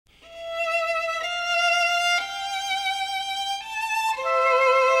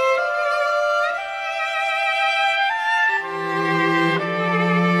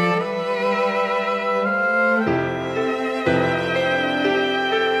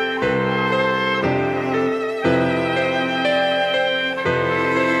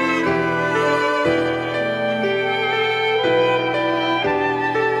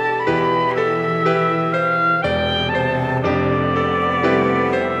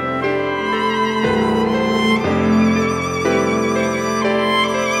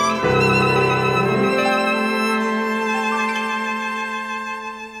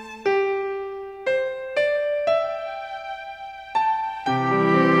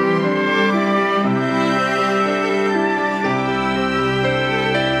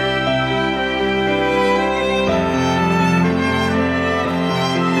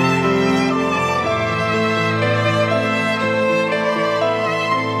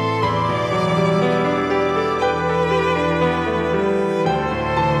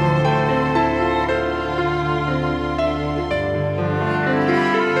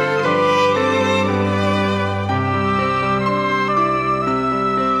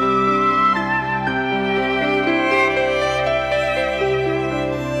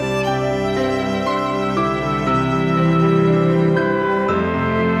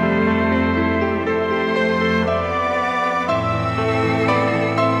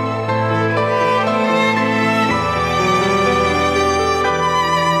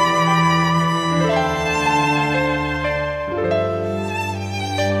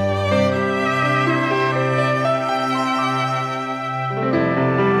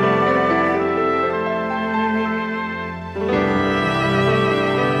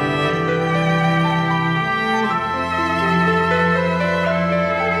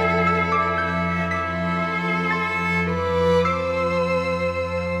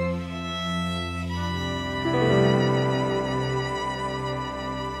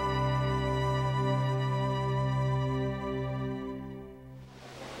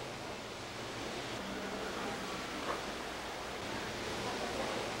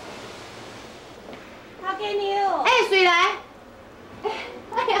水来。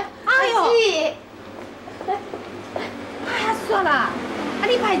哎呀，哎呦！哎呀，算啦，啊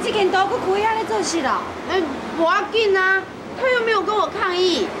你排这件刀，搁开安尼做事啦？不要紧啊，他又没有跟我抗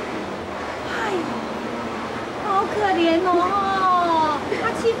议。哎呦，好可怜哦！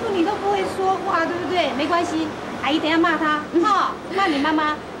他欺负你都不会说话，对不对？没关系，阿姨等下骂他，哈，骂你妈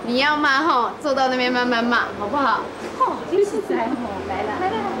妈。你要骂吼，坐到那边慢慢骂，好不好？哦，你实在哦，来了，来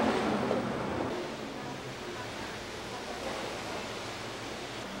来来。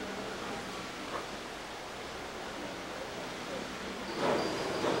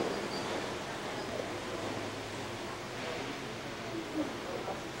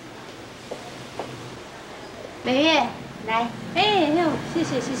美月，来，哎呦，谢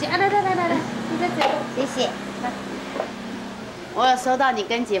谢谢谢，啊来来来来来，你在这，谢谢。我有收到你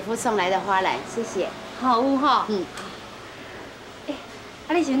跟姐夫送来的花篮，谢谢。好有哈。嗯。哎，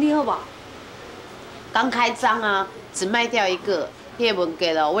啊你身体好不？刚开张啊，只卖掉一个。叶文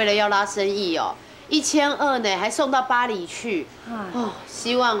给了，为了要拉生意哦，1200呢，还送到巴黎去。哦，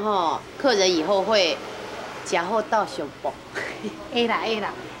希望哈客人以后会假货到上报。会啦会啦，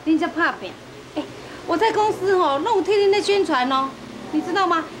恁这拍拼。哎，我在公司吼，拢有替恁在宣传哦，你知道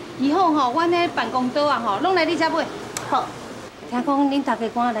吗？以后吼，阮那办公桌啊吼，拢来你这买。好。听讲恁大家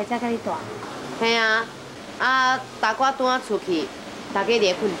官来这甲你住。嘿啊，啊大瓜端出去，大家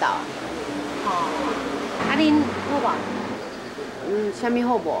伫困倒。哦，啊恁好无？啥物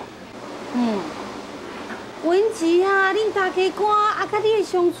好无？文吉啊，恁大家官啊，甲你的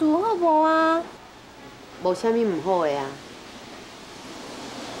相处好无啊？无啥物唔好的啊。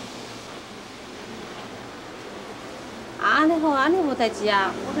安尼好，安尼无代志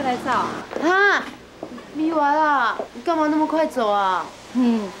啊，我再来走。哈，米娃啊，你干嘛那么快走啊？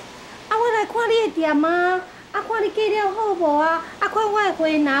啊，我来看你的店啊，啊，看你价了好无啊，啊，看我的货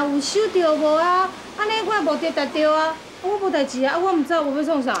拿有收到无啊，安尼我无得达到啊，我无代志啊，我唔知我要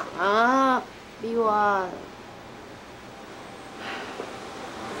创啥。啊，米娃。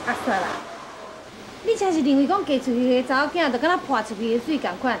啊，算啦，你真是认为讲嫁出去的查某囝，就敢若泼出去的水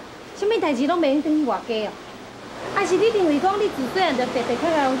共款，啥物代志拢袂用等于外家哦？还是你认为讲你自细汉就特别较会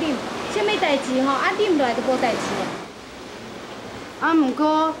啉，啥物代志吼，啊啉落来就无代志啊？啊，唔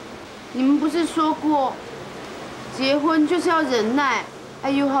过你们不是说过，结婚就是要忍耐，还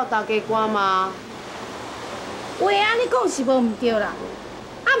友好大家官吗？话安尼讲是无唔对啦，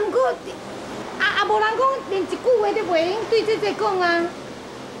啊，唔过无人讲连一句话都袂用对姐姐讲啊。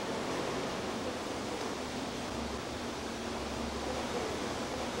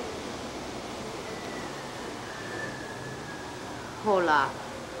好啦，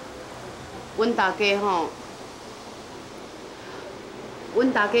阮大家吼，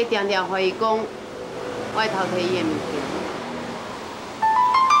阮大家常常怀疑讲，我会偷摕伊的物件。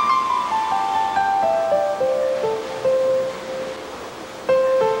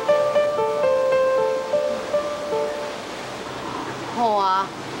好啊，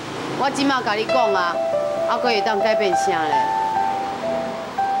我即马甲你讲啊，还佫会当改变啥咧？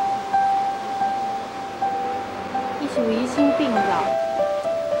是疑心病了，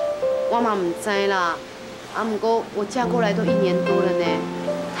我嘛唔知啦。啊，不过我嫁过来都1年多了呢，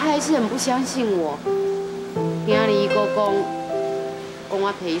他还是很不相信我。今日伊佫讲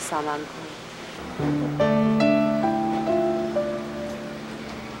我赔伊3万块。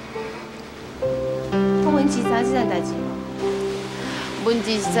我文吉知这件代志吗？文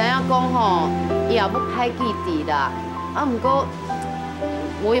吉是知影讲吼，伊也要歹记伫啦。啊，不过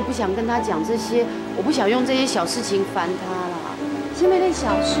我也不想跟他讲这些，我不想用这些小事情烦他啦。什么咧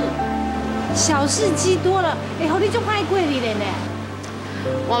小事？小事积多了，会互你足歹过日的呢。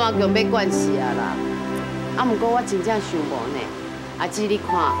我嘛强要惯死啊啦。啊，不过我真正想无呢。阿姊，你看，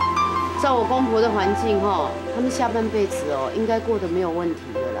照我公婆的环境吼，他们下半辈子哦，应该过得没有问题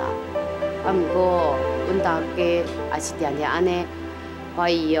的啦。啊，不过阮大家也是常常安尼怀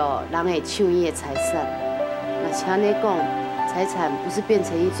疑哦，人会抢伊的财产。那像安尼讲。财产不是变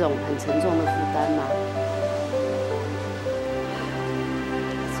成一种很沉重的负担吗？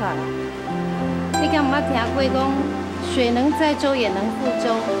算了，你敢唔捌听过讲水能载舟也能覆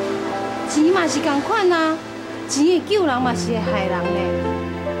舟，钱嘛是同款啊，钱会救人嘛是会害人的。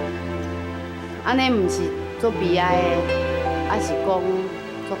安尼唔是做悲哀的，还是讲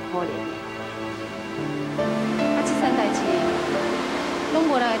做可怜的？啊，这件代志拢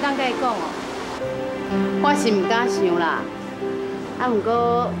无人会当甲伊讲哦。我是唔敢想啦。啊，不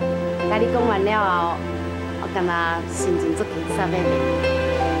过，甲你讲完了后，我感觉心情足轻松的呢。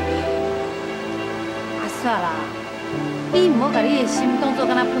啊，算啦，你唔好甲你的心当作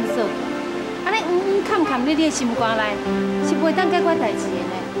敢若喷扫帚，安尼坎在你的心肝内，是袂当解决代志的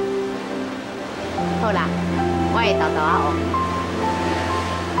呢。好啦，我会豆豆啊学。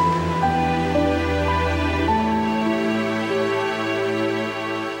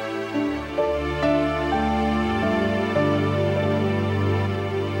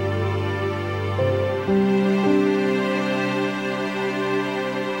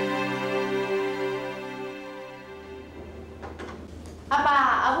 阿爸、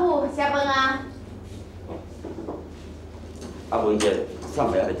阿母，食饭啊！阿文杰，上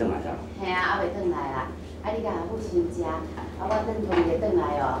回还没转来呀？嘿啊，还袂转来啦。啊，你甲阿母先食，啊，我等同学转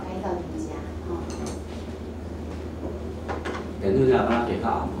来哦，甲伊斗阵食，吼。电脑才敢加较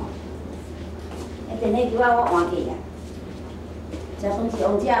暗吼。电脑机我换过啊。食饭是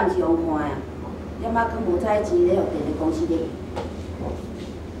用食，毋是用看啊。点仔佫无采钱咧，互电力公司咧。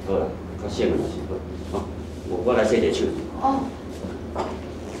好啦，较省的是好。吼，我来洗个手。哦，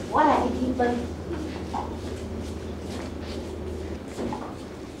我来去起饭。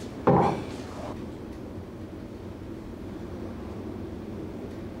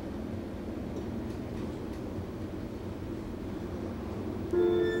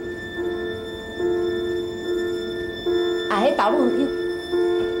 啊，迄道路有。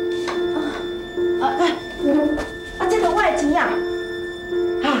这都我的钱啊！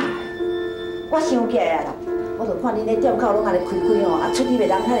唉，我想起来啦，我就看恁咧店口拢安尼开开哦，啊，出去的人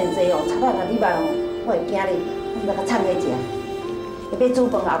较尼济哦，菜仔若你捌哦，我会惊咧，我来甲掺个食。要煮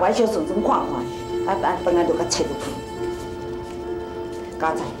饭啊，我爱小顺顺看看，啊饭啊就甲切入去。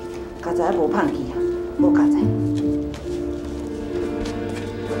加菜还无放去啊，无加菜。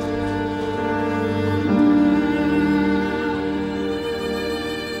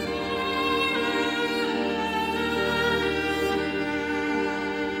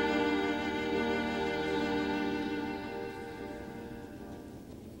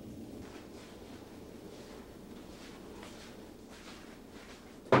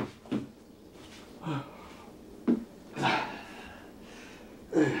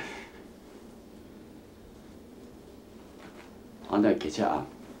 安尼骑车暗，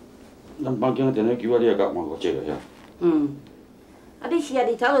咱房间的电脑机你也甲换五节了遐。啊，你是啊，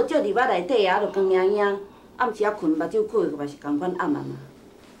日头就照伫捌内底啊，就光影影，暗时啊困，目睭开嘛是共款暗啊嘛，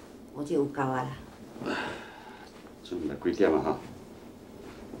我这有够啊啦。现在几点啊？哈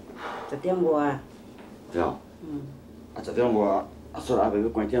10点外啊。对哦。啊，10点外，啊，煞还袂去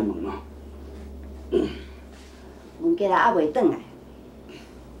关店门哦。门家啊，还袂转来。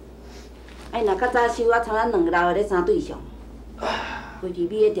啊，若较早收啊，参咱2个楼的咧3对象。 规支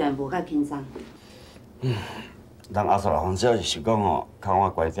米的店无较轻松。人阿嫂方式是讲吼，看我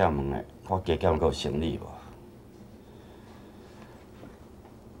关店门的，看加减阁有生理无？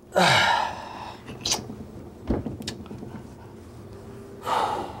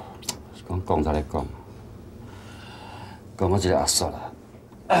是讲才咧讲，讲我一个阿嫂啦。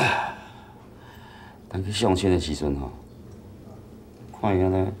当去相亲的时阵吼，看伊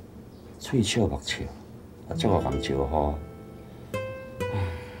安尼喙笑目笑，啊，足互人招呼。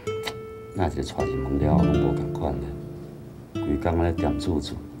 那一个带入门了后，拢无共款的，规工安尼点煮，甲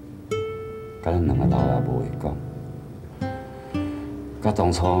咱2个老也无话讲。甲当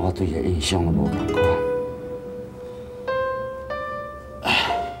初我对伊的印象都无共款。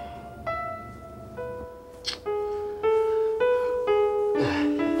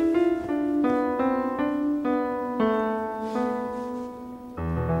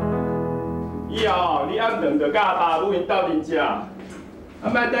以后你暗顿就甲阿爸母因斗阵食。 啊，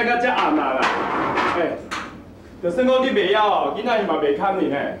莫等到遮暗啊啦！哎，就算讲你袂晓哦，囡仔伊嘛袂堪你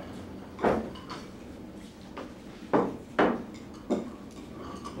呢。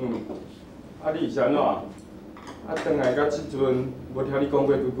啊你是安怎？啊，转来到即阵，无听你讲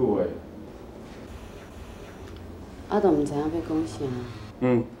过几句话。我都毋知影要讲啥。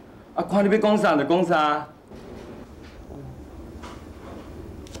啊，看你要讲啥就讲啥。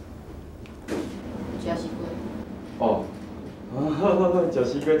食西瓜。哦。 好，食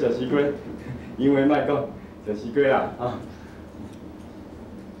西瓜，因为莫讲，食西瓜啦，啊。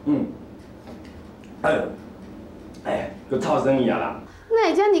佮臭生意啊啦。哪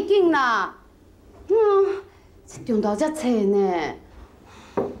会遮尔紧啦？中昼才找呢。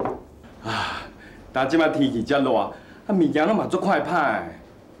啊，但即摆天气遮热，啊物件拢嘛足快歹。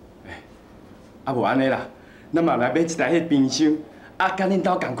啊无安尼啦，咱嘛来买一台迄冰箱，啊，甲恁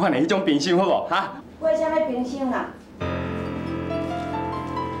兜同款的迄种冰箱好无？哈？买啥物冰箱啦？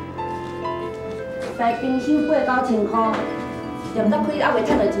 台冰箱8、9千块，连到开还袂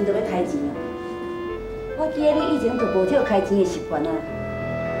趁到钱，就要开钱啊！我记得你以前就无少开钱的习惯啊。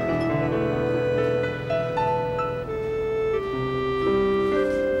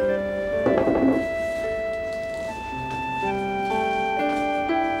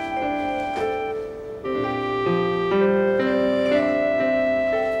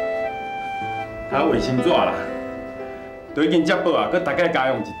拿卫生纸啦，都已经接报啊，佮大概加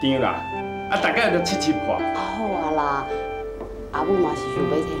用一张啦，啊大概就7破。好啊啦，阿母嘛是想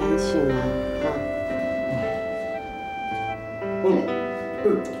要替咱穿啊，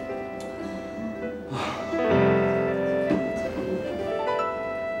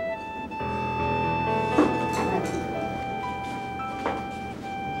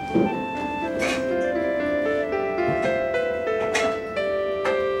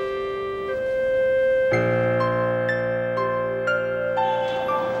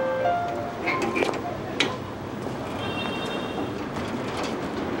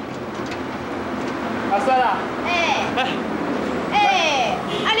阿嫂啦，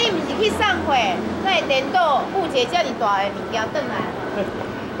啊你毋是去送货，才会颠倒布一个遮尔大的物件转来？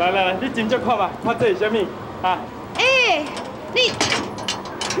来，你斟酌看嘛，看这是啥物啊？你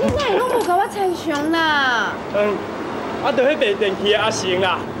哪会拢无甲我参详啦？啊，就迄卖电器的阿成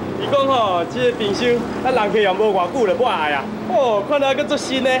啦，伊讲吼，这个冰箱啊，人客也无偌久就买啊，看到佫足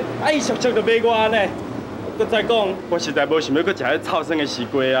新的，啊，伊俗就买我呢。佮再讲，我实在无想要佮食迄臭酸的西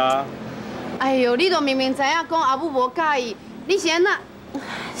瓜啊。哎呦，你都明明知影讲阿母无介意，你是安那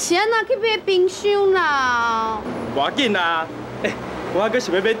去买冰箱啦？无要紧啦，我还佫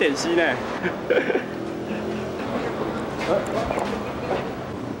想要买电视呢。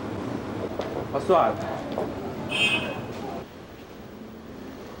阿帅，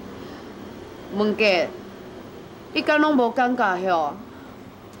文杰，你敢拢无感觉哟？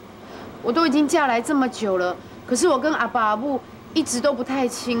我都已经嫁来这么久了，可是我跟阿爸阿母一直都不太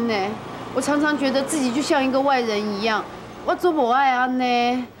亲呢。我常常觉得自己就像一个外人一样，我做不爱安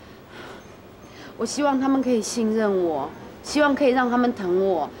呢。我希望他们可以信任我，希望可以让他们疼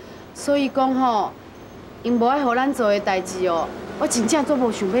我。所以讲吼，因无爱互咱做的代志哦，我真正做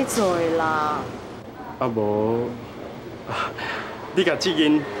无想要做的啦。啊无，你甲这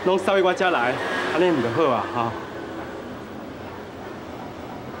件拢扫去我遮来，安尼唔就好啊哈？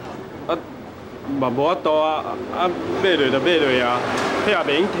啊，嘛无法度啊，买落就买落啊，迄也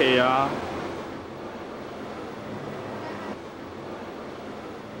袂用摕啊。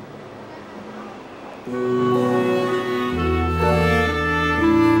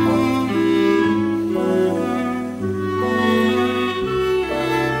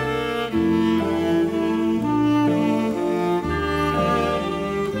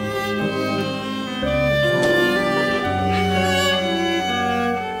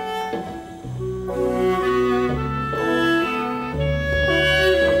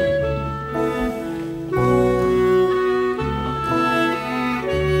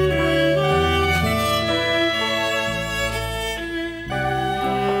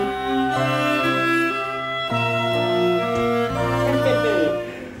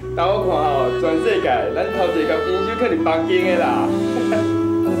全世界，咱头一个冰箱可是房间的啦。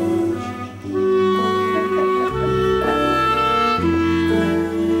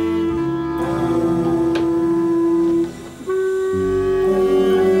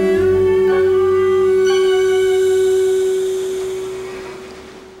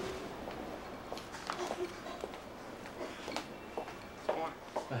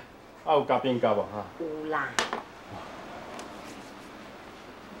啊，有加冰胶无哈？有啦。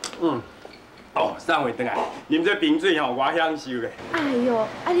哦，送回转来，啉这冰水吼，我享受嘞。哎呦，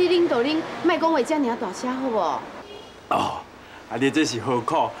啊你啉就啉，莫讲话遮尔大声好无？哦，啊你这是何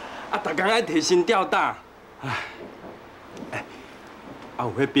苦？啊，逐工爱提心吊胆。唉，啊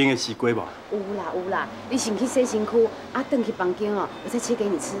有迄冰的西瓜无？有啦有啦，你先去洗身躯，啊回去房间哦，我再切给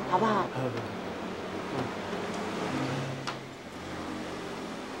你吃，好不好？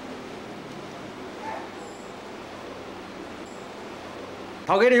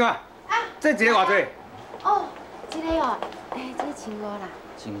头家你看，这一个偌济？哦，这个哦，这个150啦。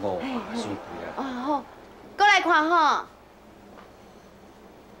150，算贵啊。哦好，过来看吼。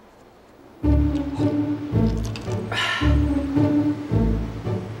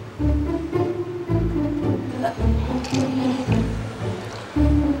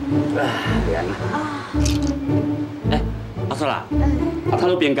凉。阿叔啦，他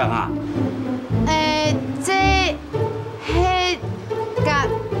都边工啊？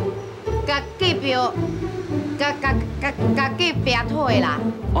这隔壁壁土的啦。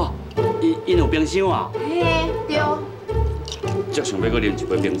哦，因有冰箱啊？嘿，对。足想要搁啉一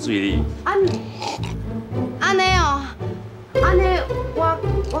杯冰水哩。安尼哦，安尼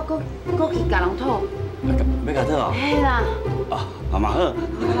我搁去甲人讨。要甲讨啊？嘿啦。哦，嘛好。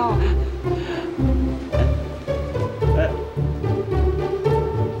好。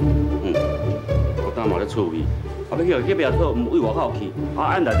我当嘛咧厝边，啊要去壁讨，毋为外口去，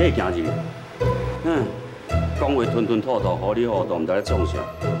按内底行入。讲话吞吞吐吐，糊里糊涂，毋知咧创啥。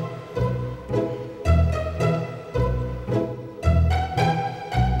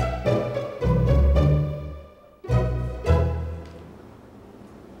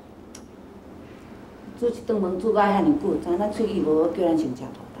煮一顿饭煮到遐尼久，知咱喙齿无好，叫咱先食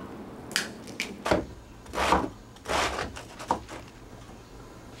土豆。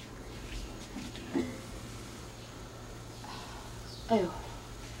哎呦，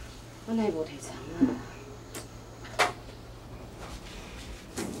我哪无摕长啊？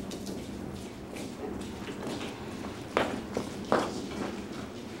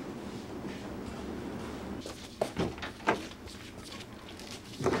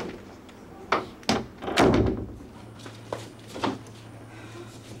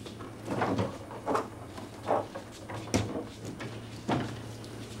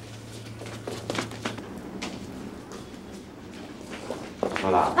好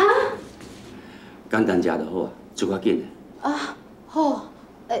啦，简单食就好啊，做较紧的。啊，好，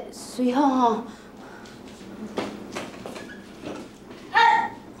随后吼。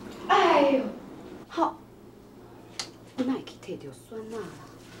哎呦，好，我哪会去摕到酸辣啦？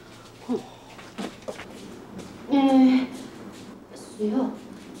随后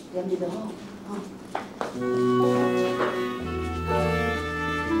念一就好，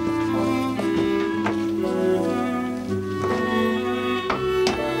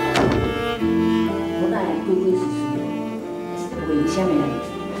鬼鬼祟祟的，为什么啊？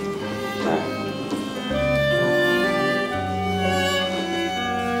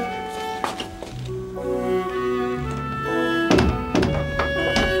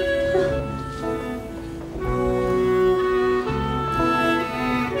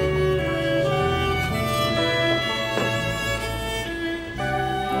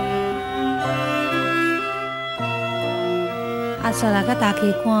阿索拉跟大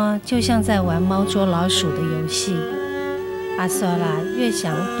K 瓜就像在玩猫捉老鼠的游戏。阿索拉越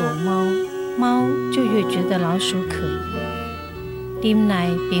想躲猫，猫就越觉得老鼠可疑。林内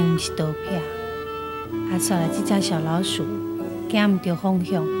并不是躲撇，阿索拉这只小老鼠惊唔到方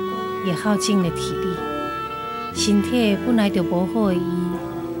向，也耗尽了体力，身体本来就无好的伊，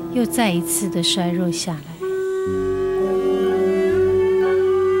又再一次的衰弱下来。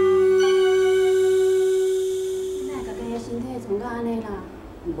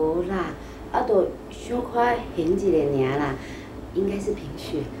无啦，啊，就小可闲一个尔啦，应该是贫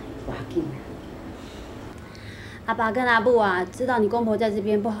血，无要紧啦。阿爸跟阿母啊，知道你公婆在这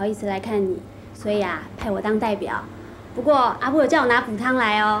边不好意思来看你，所以啊，派我当代表。不过阿母有叫我拿补汤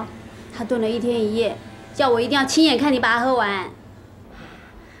来哦，他炖了1天1夜，叫我一定要亲眼看你把它喝完。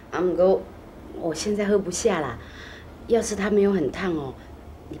不过我现在喝不下啦，要是它没有很烫哦，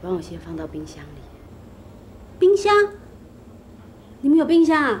你帮我先放到冰箱里。冰箱？你们有冰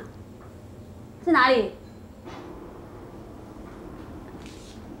箱啊？在哪里？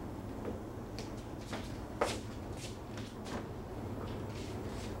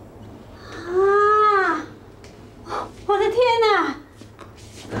啊！我的天哪！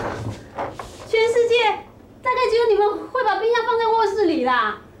全世界大概只有你们会把冰箱放在卧室里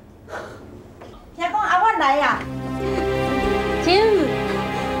啦。听讲阿婉来呀？亲，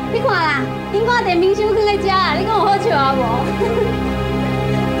你看啦，恁看电冰箱放在遮啦，你讲有好笑啊无？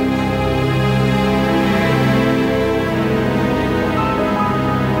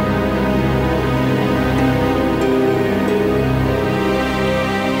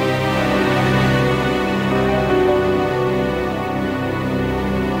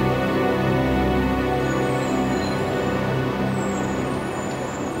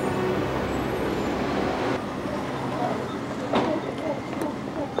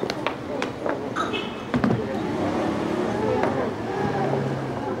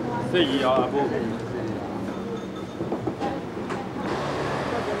这伊哦，阿母。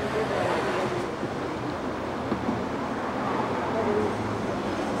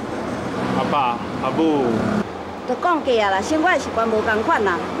阿爸、阿母。就讲过啊啦，生活的习惯无共款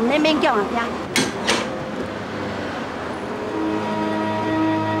啦，唔免勉强啊，听。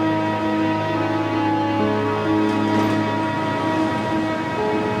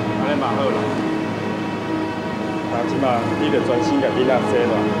安尼嘛好啦，即马你着专心甲囡仔洗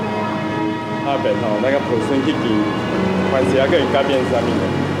啦。下面吼，咱个抱孙去记，凡事还可以改变啥物的，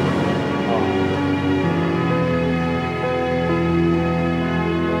吼。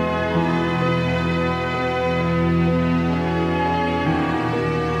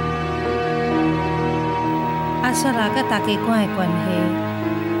阿索拉甲大家官的关系，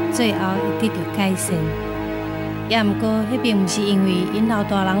最后会得到改善。也毋过，迄并毋是因为因老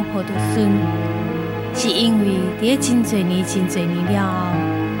大人抱着孙，是因为伫真侪年、真侪年了后。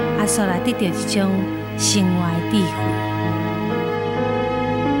阿索拉得到一种生活的智慧。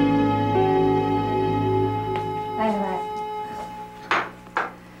来，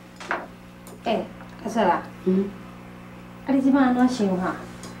阿索拉，啊，你即摆安怎想哈？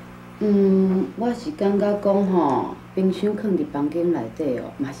我是感觉讲吼，冰箱放伫房间内底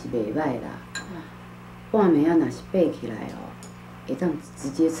哦，嘛是袂歹啦。半暝啊，若是爬起来哦，会当直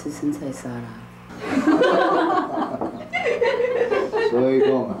接吃生菜沙拉。所以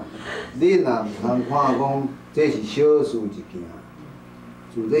讲啊，你若唔通看讲这是小事一件，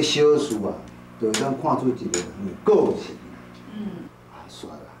自这小事啊，就会当看出一个人的个性。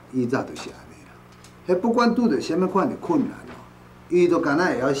算啦，以早就是安尼啦。迄不管拄着什么款的困难哦，伊都干那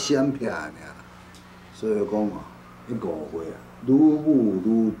会晓闪避尔啦。所以讲哦，迄误会啊，愈舞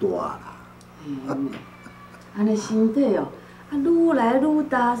愈大啦。安尼身体哦，愈来愈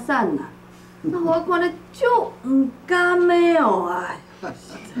打散啦。我看咧足唔甘的哦，哎。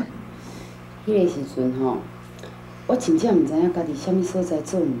迄个时阵吼，我真正毋知影家己啥物所在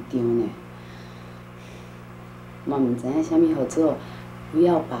做毋对呢，嘛毋知影啥物好做，不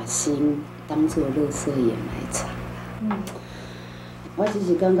要把心当作垃圾掩埋场啦。我只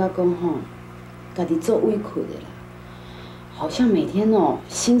是感觉讲吼，家己做委屈的啦，好像每天哦，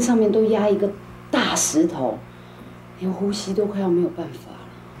心上面都压一个大石头，连呼吸都快要没有办法了。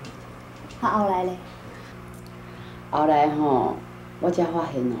后来嘞？后来吼，我才发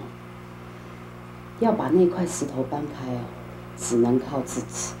现哦，要把那块石头搬开哦，只能靠自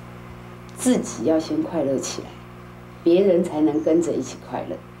己，自己要先快乐起来，别人才能跟着一起快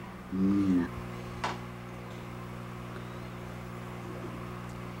乐。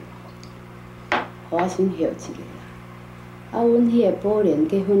我先歇一下啦。阮迄个宝莲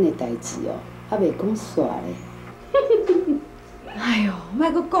结婚的代志哦，还袂讲煞咧。哎呦，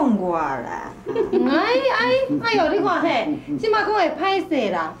莫阁讲我啦！哎呦，你看嘿，即马讲会歹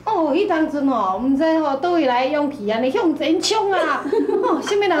势啦。哦，迄当阵哦，毋知吼倒位来的勇气安尼向前冲啊！哦，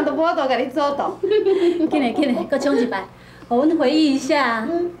啥物人都无法度甲你阻挡。紧嘞，搁冲一摆，互阮回忆一下。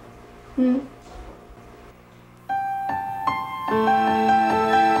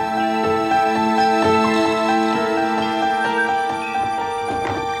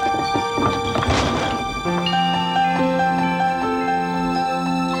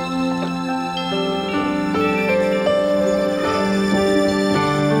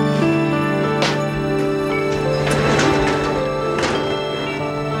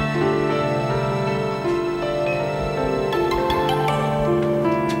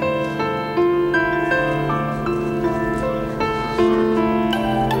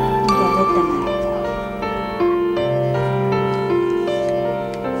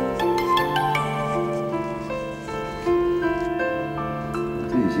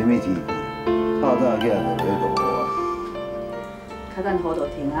较等雨就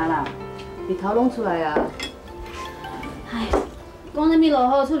停啊啦，日头拢出来啊。哎，讲啥物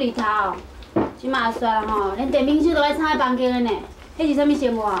落雨出日头？即马煞啦吼，连电冰箱都爱藏在房间的呢，迄是啥物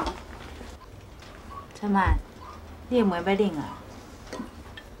生活？陈曼，你的门要冷啊？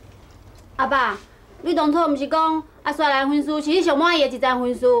阿爸，你当初毋是讲阿煞来婚事是你上满意的一桩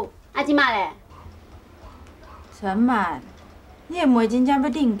婚事，啊即马咧？陈曼，你的门真正要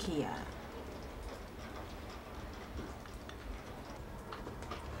冷去啊！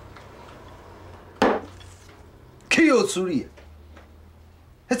气要处理，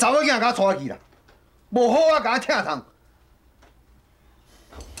迄查某囝甲我带去啦，无好啊，甲我疼痛。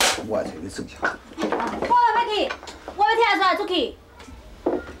我来找你算账。我要去，我要踢出来出去。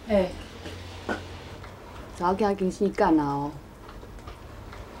查某囝精神干啊哦！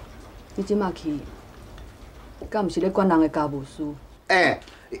你即马去，敢毋是咧管人的家务事？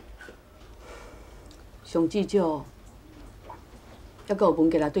上至少，还阁有文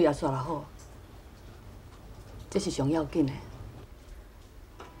吉来对阿煞来好，这是上要紧的。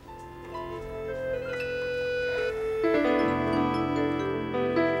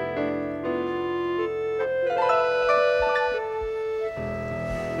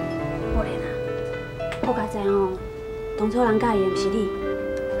宝莲啊，我甲知吼，当初人教伊的毋是你。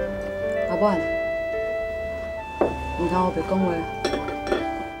阿婉，唔通胡白讲话。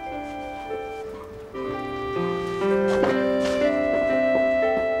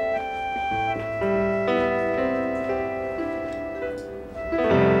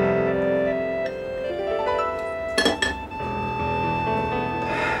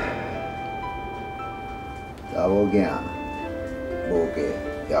查某囝无嫁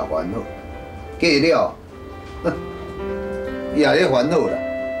也烦恼，嫁了，也咧烦恼啦。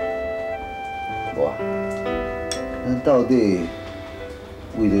我，咱到底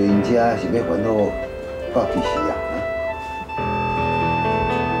为着因遮是要烦恼到几时啊？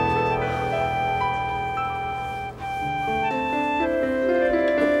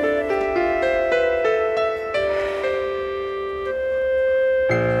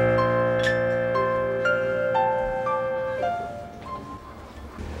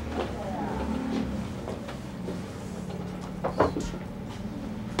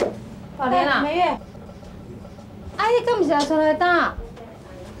宝莲啊，美月，你敢毋是也出来打？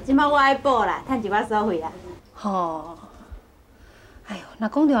即摆我爱补啦，趁一把收费啊。吼，哎呦，若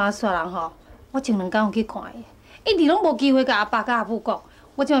讲到阿雪人吼，我前2天有去看伊，一直拢无机会甲阿爸甲阿母讲，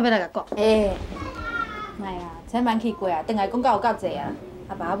我今摆要来甲讲。哎呀，请慢去过啊，等下讲到有够济啊。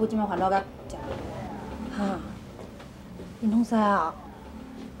阿爸阿母即摆烦恼甲食。哈，因拢知啊。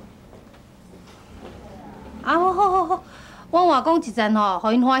啊，好，我话讲一件吼，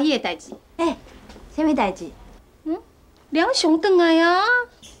互因欢喜的代志。啥物代志？良雄回来啊！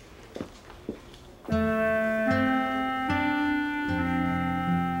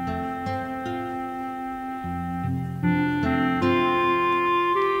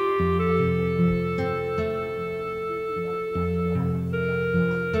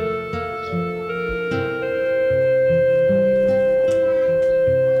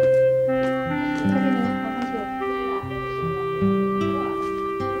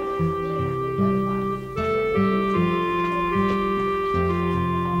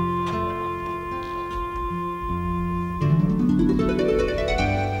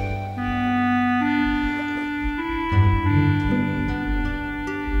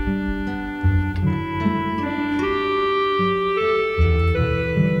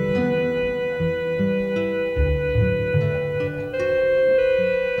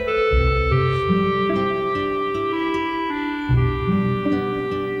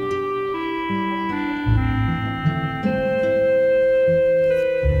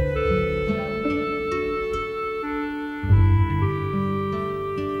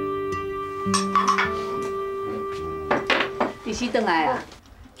转来啊？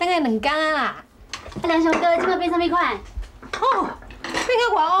等下2天啊啦。良雄哥，今麦变啥物款？哦，变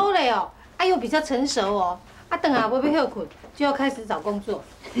个外欧嘞哦，又比较成熟哦。等下要休困，就要开始找工作。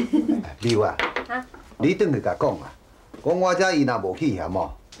丽华，你转去甲讲啊，讲我遮伊若无去嫌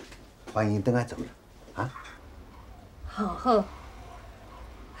哦，欢迎转来做啦，好。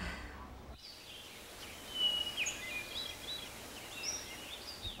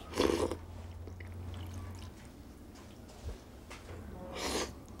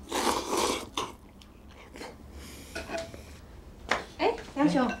良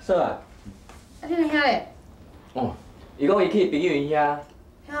雄，说啊，你伫遐咧？哦，伊讲伊去朋友因遐。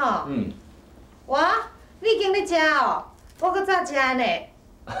吼。你已经咧食哦？我搁早食呢。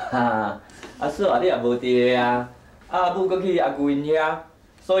哈，说啊，你也无伫个啊，阿母搁去阿舅因遐，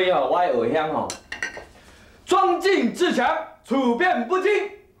所以吼，我爱学乡吼，庄敬自强，处变不惊。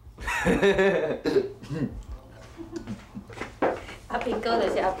阿平哥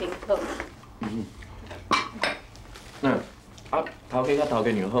就是阿平哥。头家甲头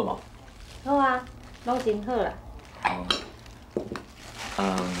家娘好无？好啊，拢真好啦。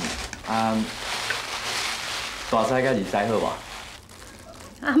大师甲二师好无？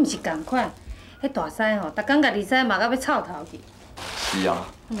毋是共款，迄大师吼，逐工甲二师骂到要臭头去。是啊。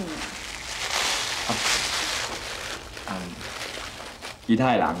其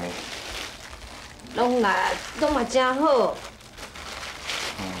他的人呢？拢嘛真好。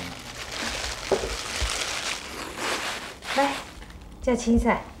来，这青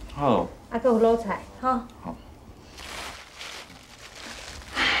菜。好。还有卤菜，吼。好。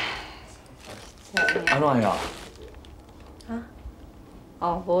安怎样？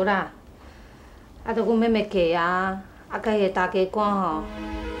无啦，着阮妹妹嫁啊，甲伊的大家官吼，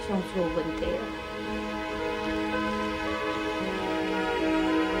相处有问题啦。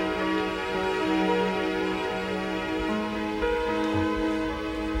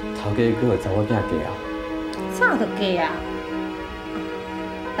头家搁会查某囝嫁啊？早就嫁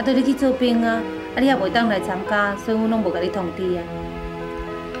啊！着你去做兵啊，你也袂当来参加，所以阮拢无甲你通知啊。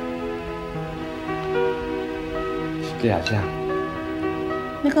是嫁啥？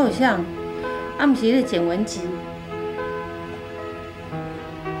你搁有啥？毋是迄个简文吉。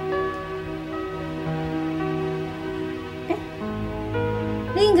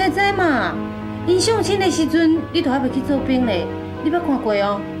你应该知嘛？因相亲的时阵，你都还袂去做兵咧，你捌看过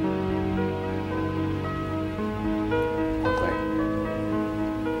哦？看过。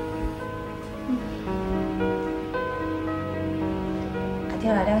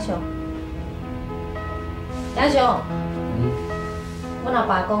跳来，良雄。良雄。阮阿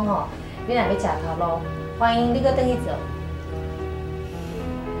爸讲吼，你若要食头路，欢迎你搁转去做。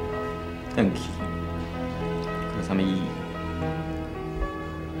转去，有啥物意义？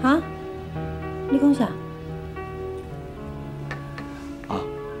哈？你讲啥？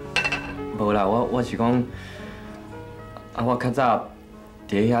无啦，我是讲，我较早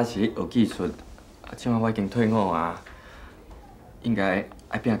伫遐是学技术，即摆我已经退伍啊，应该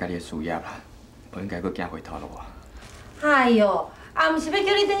爱拼家己的事业啦，无应该搁行回头路啊。哎哟，啊，毋是要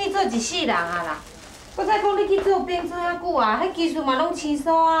叫你转去做一世人啊啦。搁再讲你去做兵做遐久啊，迄技术嘛拢生疏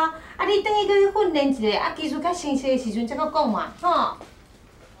啊。啊，你转去搁去训练一下，啊，技术较成熟的时阵才搁讲嘛，吼。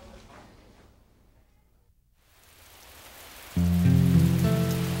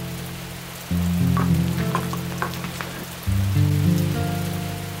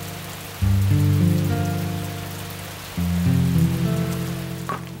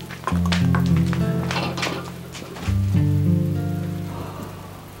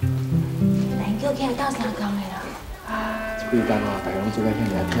 到三工的啦。这几工哦，大家拢做甲遐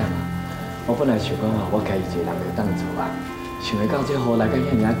尔忝啊。我本来想讲哦，我家己一个人就当做啊，想会到这雨来甲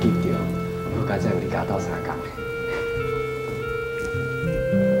遐尔急着，好佳哉有你家斗三工的。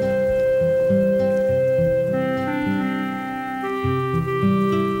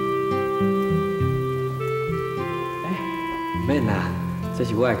免啦，这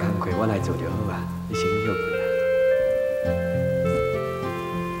是我的工课，我来做就好啊。你先休困啊。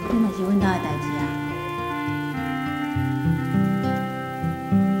这嘛是阮兜的代志啊。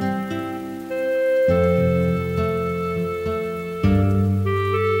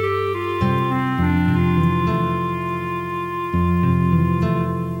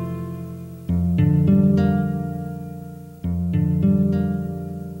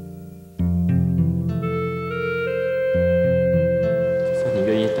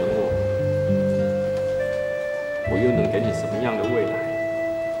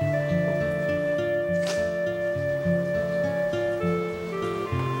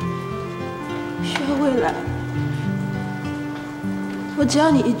 我只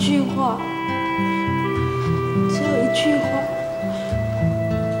要你一句话，只有一句话，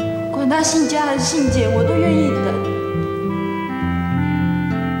管他姓家还是姓简，我都愿意等。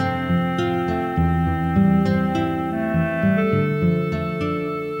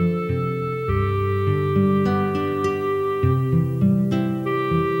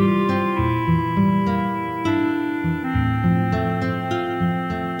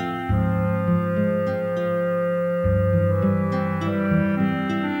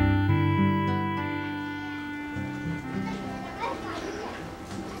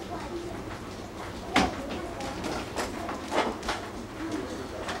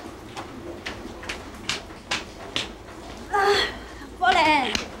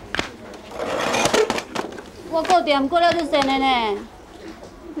 过了就神的呢。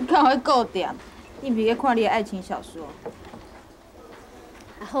你敢会顾店？你不是在看你的爱情小说？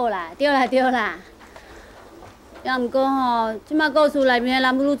啊好啦，对啦对啦。也毋过吼，即马故事内面的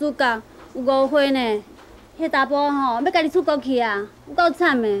男女主角有误会呢。迄查甫吼要家己出国去啊，有够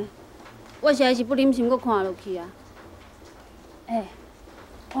惨的。我实在是不忍心搁看落去啊。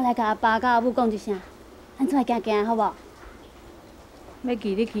我来甲阿爸甲阿母讲一声，咱出来行行好无？要去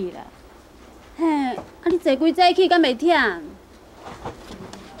你去啦。 嘿，你坐规早起，敢袂忝？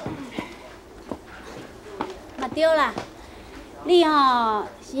嘛对啦，你吼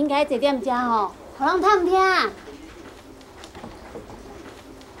是应该坐点食吼，互人探听。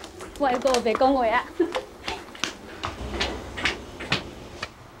我还阁袂讲话啊。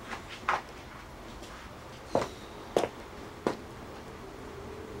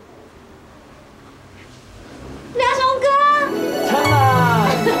梁雄哥。陈满，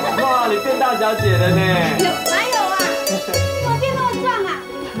哇，你变大小姐了呢。哪有啊？怎么变那么壮啊？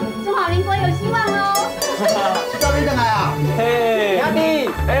中华民国有希望哦。早你回来啊？嘿，兄弟，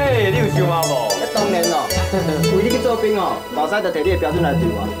你有想嘛无？当然咯，为你去做兵哦，老师就摕你的标准来对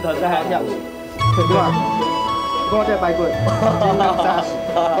我，到底还忝。对啊，我这摆过，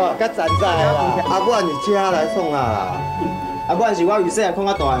较赞哉啦。阿管是家来创啊。阿管是我由细汉看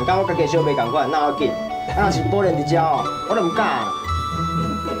到大，甲我家己小妹同款，哪要紧？啊，若是宝莲伫遮哦，我都唔敢。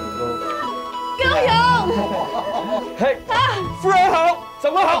高勇，嘿，夫人好，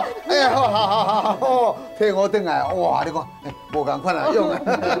长官好。哎呀，好，替我转来，哇，你看，无共款啊用啊。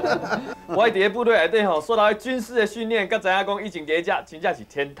我伫咧部队内底吼，受到军事的训练，甲知影讲疫情伫遮，真正是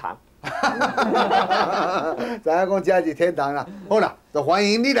天堂。知影讲这是天堂啦，好啦，就欢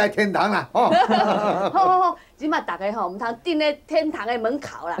迎你来天堂啦，哦。好，即马大家吼唔通顶咧天堂的门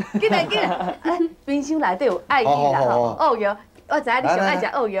口啦，紧来，冰箱内底有爱意啦吼，芋圆，我知影你上爱食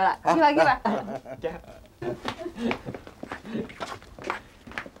芋圆啦，去吧。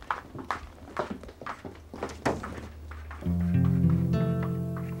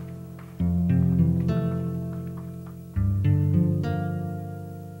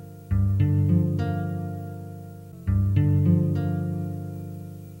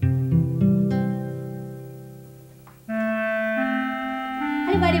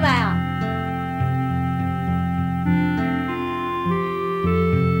你买啊？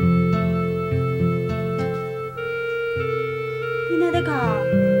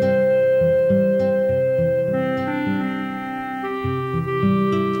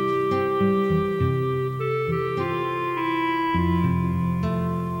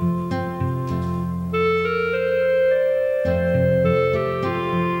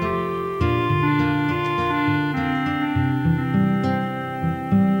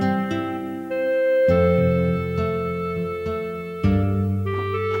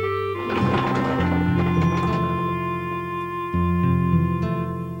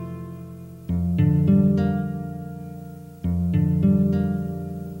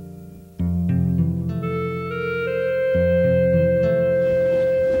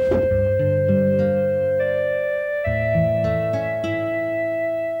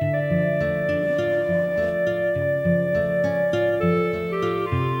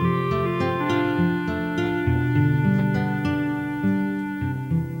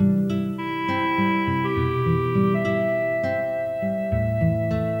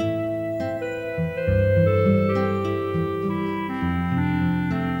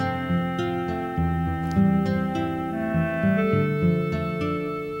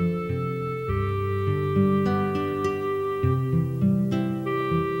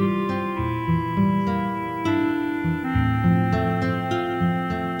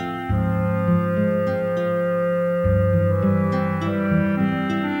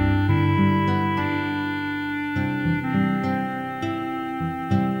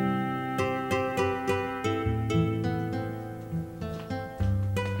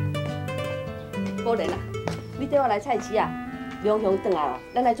宝莲啊，你缀我来菜市啊，良雄转来哦，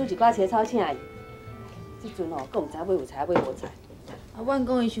咱来煮一寡青草请伊。即阵哦，佫毋知买有菜买无菜。啊，阮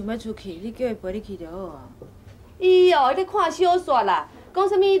讲伊想要出去，你叫伊陪你去就好啊。伊哦，咧看小说啦，讲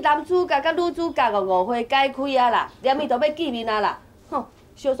啥物男主角甲女主角哦误会解开啊啦，连伊都要见面啊啦。哼，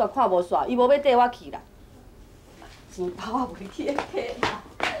小说看无煞，伊无要缀我去啦。钱包啊，袂去客啦。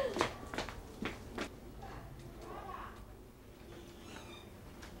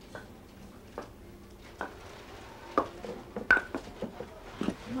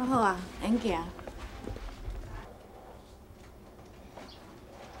好好啊，免行。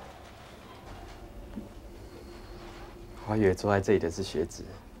我以为坐在这里的是学子。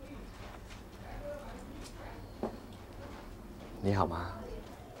你好吗？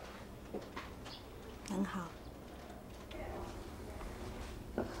很好。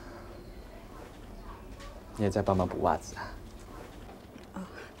你也在帮忙补袜子啊？哦，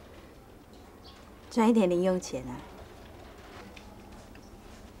赚一点零用钱啊。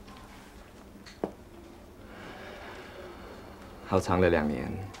好长的2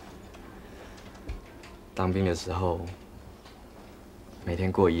年，当兵的时候，每天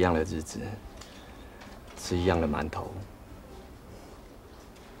过一样的日子，吃一样的馒头，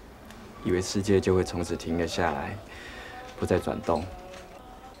以为世界就会从此停了下来，不再转动。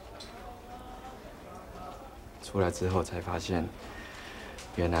出来之后才发现，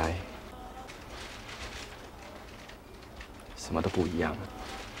原来什么都不一样了。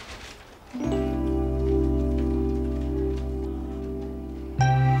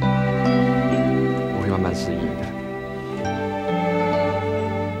我会慢慢适应的。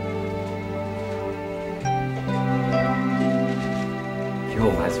以后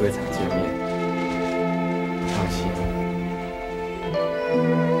我们还是会常见面，放心。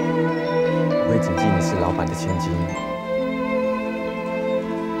我会谨记你是老板的千金，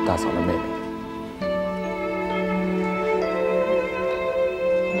大嫂的妹妹。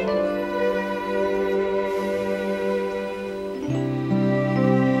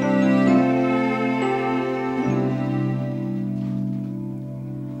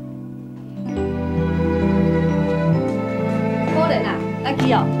宝莲啊，来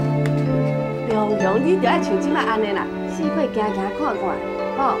去哦。良良，你就爱像即摆安尼啦，四界行行看看，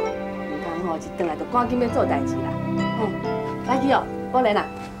吼。吼，一转来就赶紧要做代志啦。嘿，来去哦，宝莲啊。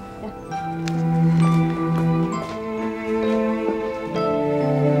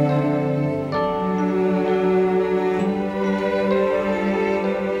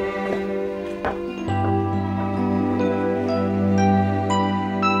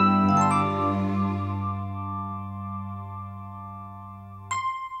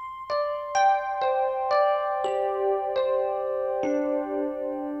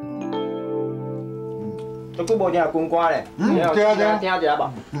都久无听军歌咧，对啊对啊，听一下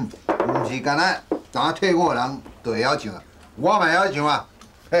吧。毋是干那当替我的人就会晓唱啊，我嘛会晓唱啊，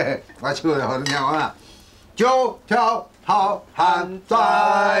嘿嘿，我唱来互你听看啊。九条好汉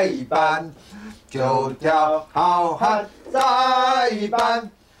在一班，9条好汉在一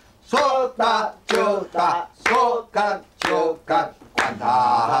班，说打就打，说干就干，管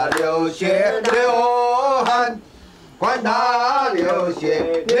他流血流汗，管他流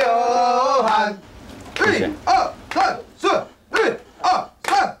血流汗。1、2、3、4，1、2、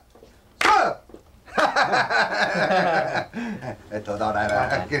3、4，哈哈哈哈哈！哎，走到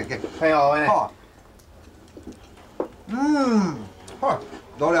来，给，很好玩嘞。好，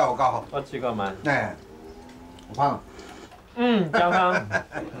老了有够好。我试过嘛。哎，有胖。健康。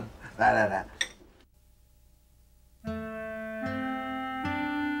来。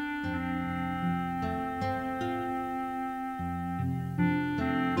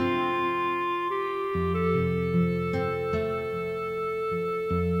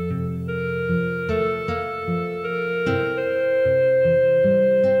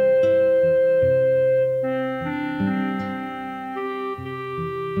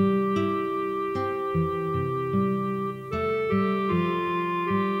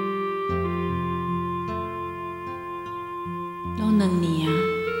拢2年啊，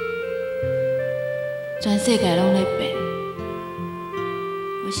全世界拢咧变，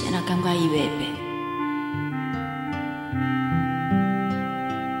我是安怎感觉伊袂变？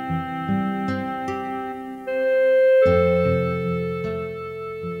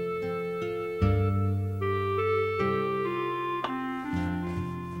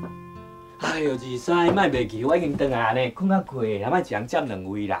哎呦，二三莫袂记，我已经转来呢，困较攰，也莫一人占2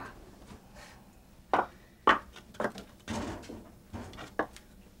位啦。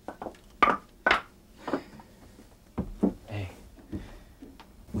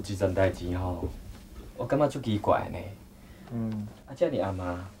有一件代志吼，我感觉足奇怪呢。啊，遮尔暗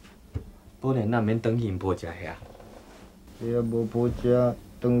啊，宝莲哪免转去因婆家遐？伊也无婆家，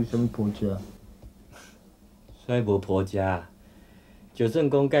转去什么婆家？所以无婆家，就算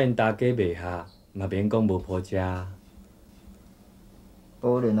讲甲因大家袂合，嘛免讲无婆家。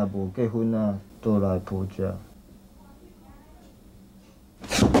宝莲也无结婚啊，倒来婆家。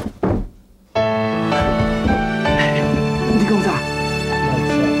你讲啥？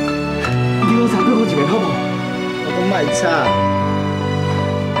你讲啥？你讲一遍好无？我讲卖吵。